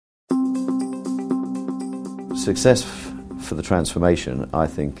Success for the transformation, I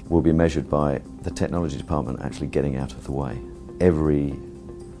think, will be measured by the technology department actually getting out of the way. Every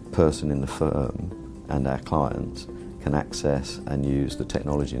person in the firm and our clients can access and use the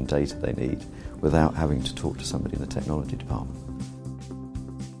technology and data they need without having to talk to somebody in the technology department.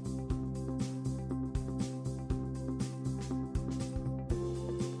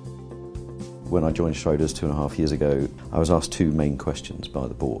 When I joined Schroders 2.5 years ago, I was asked two main questions by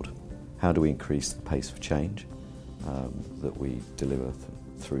the board. How do we increase the pace of change that we deliver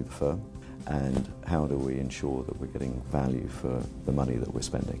through the firm? And how do we ensure that we're getting value for the money that we're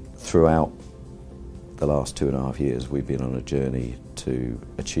spending? Throughout the last 2.5 years, we've been on a journey to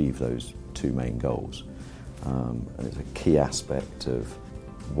achieve those two main goals. And it's a key aspect of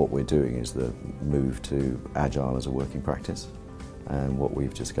what we're doing is the move to Agile as a working practice. And what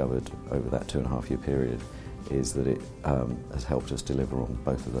we've discovered over that 2.5 year period is that it has helped us deliver on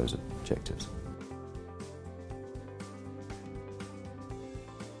both of those objectives.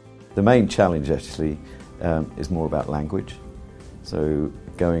 The main challenge actually is more about language. So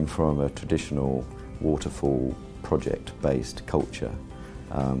going from a traditional waterfall project-based culture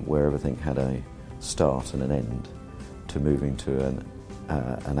where everything had a start and an end to moving to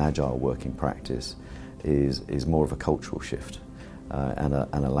an agile working practice is more of a cultural shift and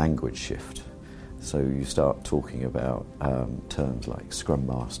a language shift. So you start talking about terms like Scrum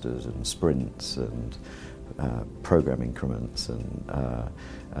Masters and sprints and program increments, and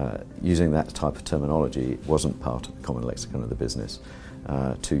using that type of terminology wasn't part of the common lexicon of the business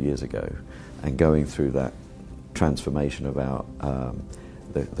 2 years ago. And going through that transformation about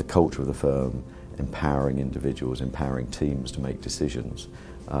the culture of the firm, empowering individuals, empowering teams to make decisions,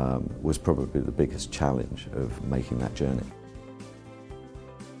 was probably the biggest challenge of making that journey.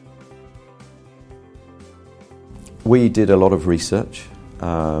 We did a lot of research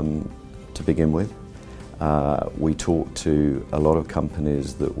to begin with. We talked to a lot of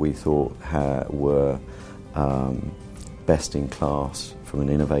companies that we thought were best in class from an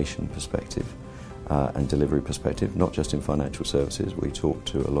innovation perspective and delivery perspective, not just in financial services. We talked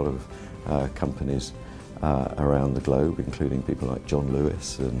to a lot of companies around the globe, including people like John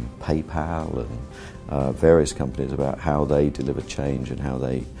Lewis and PayPal and various companies, about how they deliver change and how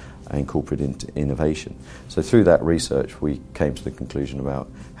they incorporate into innovation. So through that research we came to the conclusion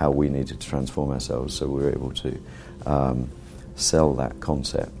about how we needed to transform ourselves, so we were able to sell that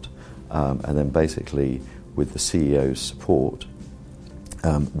concept, and then basically with the CEO's support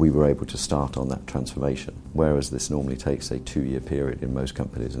we were able to start on that transformation. Whereas this normally takes a 2-year period in most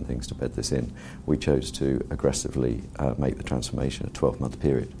companies and things to bed this in, we chose to aggressively make the transformation a 12-month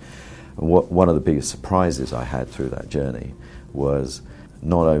period. And one of the biggest surprises I had through that journey was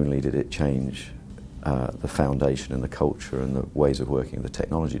not only did it change the foundation and the culture and the ways of working of the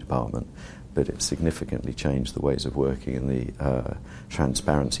technology department, but it significantly changed the ways of working and the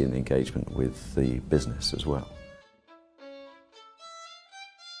transparency and the engagement with the business as well.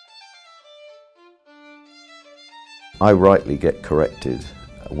 I rightly get corrected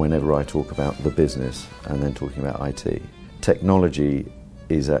whenever I talk about the business and then talking about IT. Technology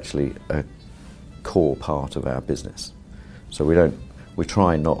is actually a core part of our business. So we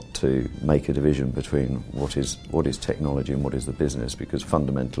try not to make a division between what is technology and what is the business, because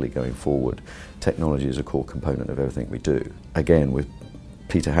fundamentally going forward, technology is a core component of everything we do. Again, with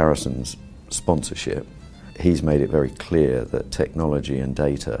Peter Harrison's sponsorship, he's made it very clear that technology and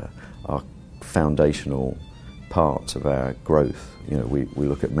data are foundational parts of our growth. You know, we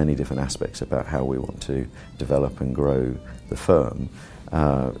look at many different aspects about how we want to develop and grow the firm,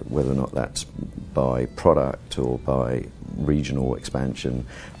 whether or not that's by product or by regional expansion,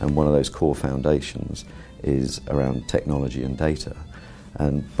 and one of those core foundations is around technology and data.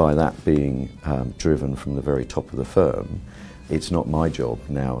 And by that being driven from the very top of the firm, it's not my job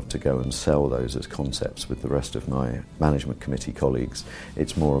now to go and sell those as concepts with the rest of my management committee colleagues.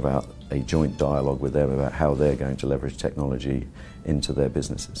 It's more about a joint dialogue with them about how they're going to leverage technology into their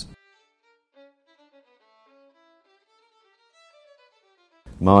businesses.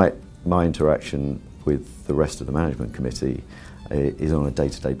 My interaction with the rest of the management committee is on a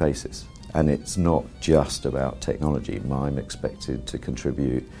day-to-day basis, and it's not just about technology. I'm expected to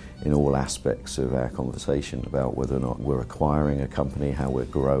contribute in all aspects of our conversation about whether or not we're acquiring a company, how we're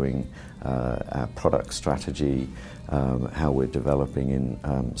growing our product strategy, how we're developing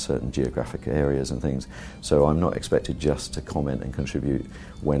in certain geographic areas and things. So I'm not expected just to comment and contribute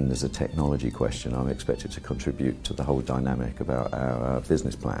when there's a technology question. I'm expected to contribute to the whole dynamic about our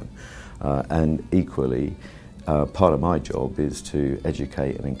business plan. And equally, part of my job is to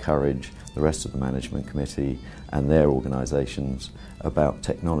educate and encourage the rest of the management committee and their organisations about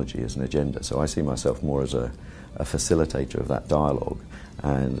technology as an agenda. So I see myself more as a facilitator of that dialogue,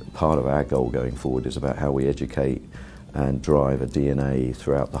 and part of our goal going forward is about how we educate and drive a DNA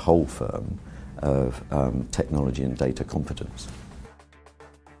throughout the whole firm of technology and data competence.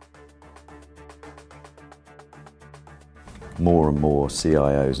 More and more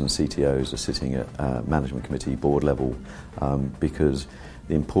CIOs and CTOs are sitting at management committee board level because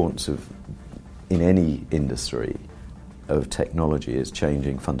the importance of, in any industry, of technology is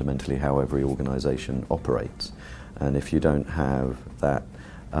changing fundamentally how every organisation operates. And if you don't have that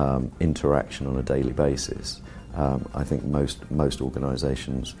interaction on a daily basis, I think most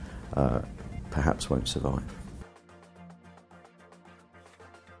organisations perhaps won't survive.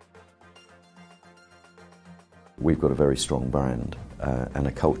 We've got a very strong brand and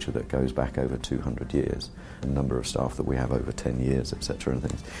a culture that goes back over 200 years. The number of staff that we have over 10 years, etc., and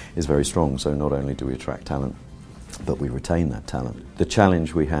things is very strong. So not only do we attract talent, but we retain that talent. The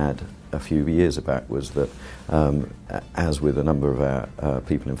challenge we had a few years back was that, as with a number of our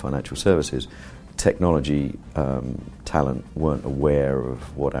people in financial services, technology talent weren't aware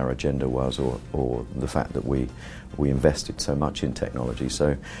of what our agenda was or the fact that we invested so much in technology.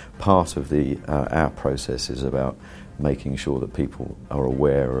 So part of our process is about making sure that people are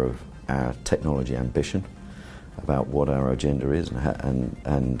aware of our technology ambition, about what our agenda is,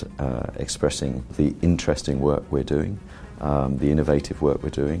 and expressing the interesting work we're doing, the innovative work we're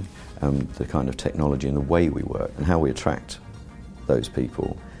doing, the kind of technology and the way we work, and how we attract those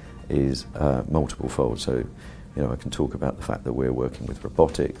people is multiple fold. So, I can talk about the fact that we're working with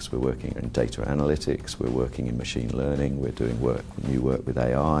robotics, we're working in data analytics, we're working in machine learning, we're doing new work with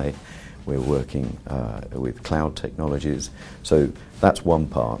AI, we're working with cloud technologies. So that's one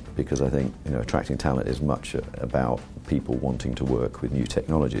part, because I think attracting talent is much about people wanting to work with new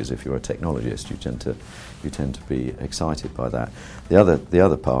technologies. If you're a technologist, you tend to be excited by that. The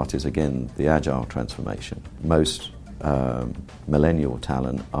other part is, again, the agile transformation. Most millennial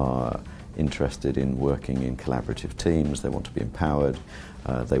talent are interested in working in collaborative teams. They want to be empowered.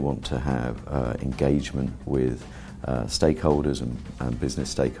 They want to have engagement with stakeholders and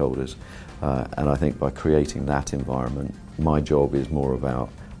business stakeholders. And I think by creating that environment, my job is more about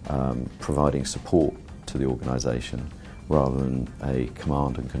providing support to the organisation rather than a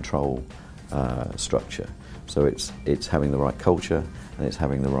command and control structure. So it's having the right culture and it's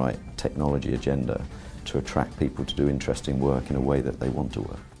having the right technology agenda to attract people to do interesting work in a way that they want to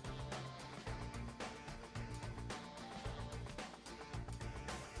work.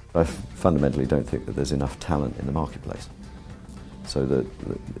 I fundamentally don't think that there's enough talent in the marketplace. So that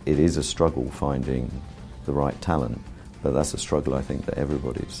it is a struggle finding the right talent, but that's a struggle I think that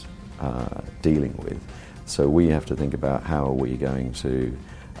everybody's dealing with. So we have to think about how are we going to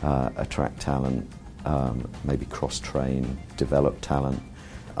attract talent, maybe cross-train, develop talent.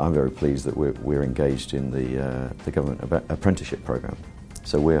 I'm very pleased that we're engaged in the government apprenticeship programme.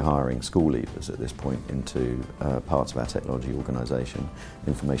 So we're hiring school leavers at this point into parts of our technology organisation,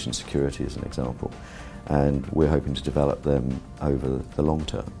 information security as an example, and we're hoping to develop them over the long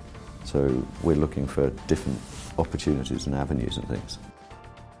term. So we're looking for different opportunities and avenues and things.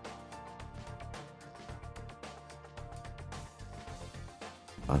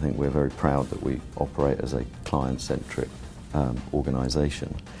 I think we're very proud that we operate as a client-centric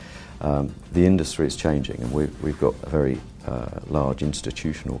organisation. The industry is changing, and we've got a very large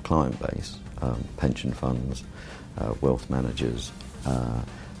institutional client base, pension funds, wealth managers,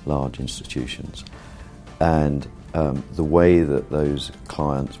 large institutions. And the way that those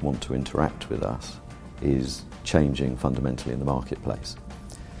clients want to interact with us is changing fundamentally in the marketplace.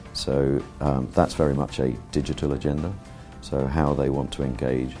 So that's very much a digital agenda. So how they want to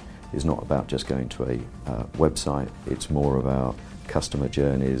engage is not about just going to a website, it's more about customer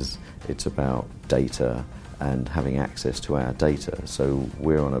journeys, it's about data and having access to our data. So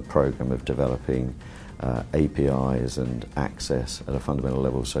we're on a program of developing APIs and access at a fundamental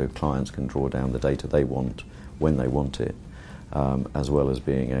level so clients can draw down the data they want when they want it, as well as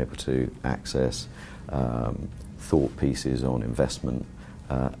being able to access thought pieces on investment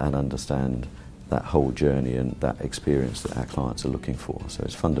and understand that whole journey and that experience that our clients are looking for. So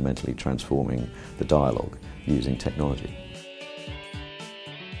it's fundamentally transforming the dialogue using technology.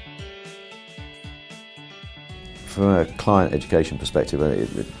 From a client education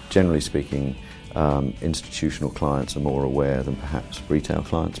perspective, generally speaking, institutional clients are more aware than perhaps retail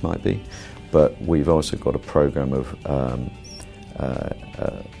clients might be. But we've also got a program of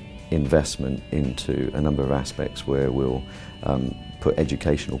investment into a number of aspects where we'll put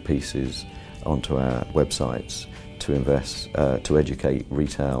educational pieces onto our websites to educate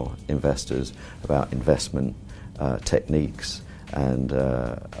retail investors about investment techniques and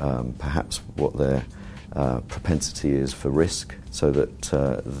perhaps what their propensity is for risk, so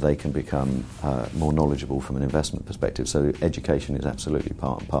that they can become more knowledgeable from an investment perspective. So education is absolutely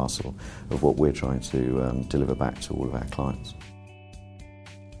part and parcel of what we're trying to deliver back to all of our clients.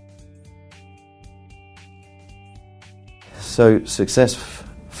 So success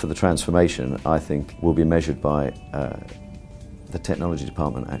for the transformation, I think, will be measured by the technology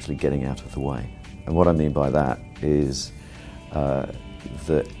department actually getting out of the way. And what I mean by that is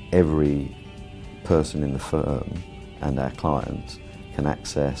that every person in the firm and our clients can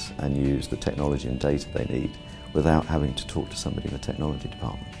access and use the technology and data they need without having to talk to somebody in the technology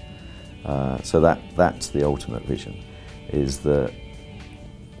department. So that's the ultimate vision, is that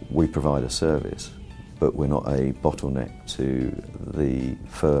we provide a service, but we're not a bottleneck to the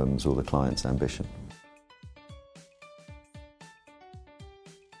firm's or the client's ambition.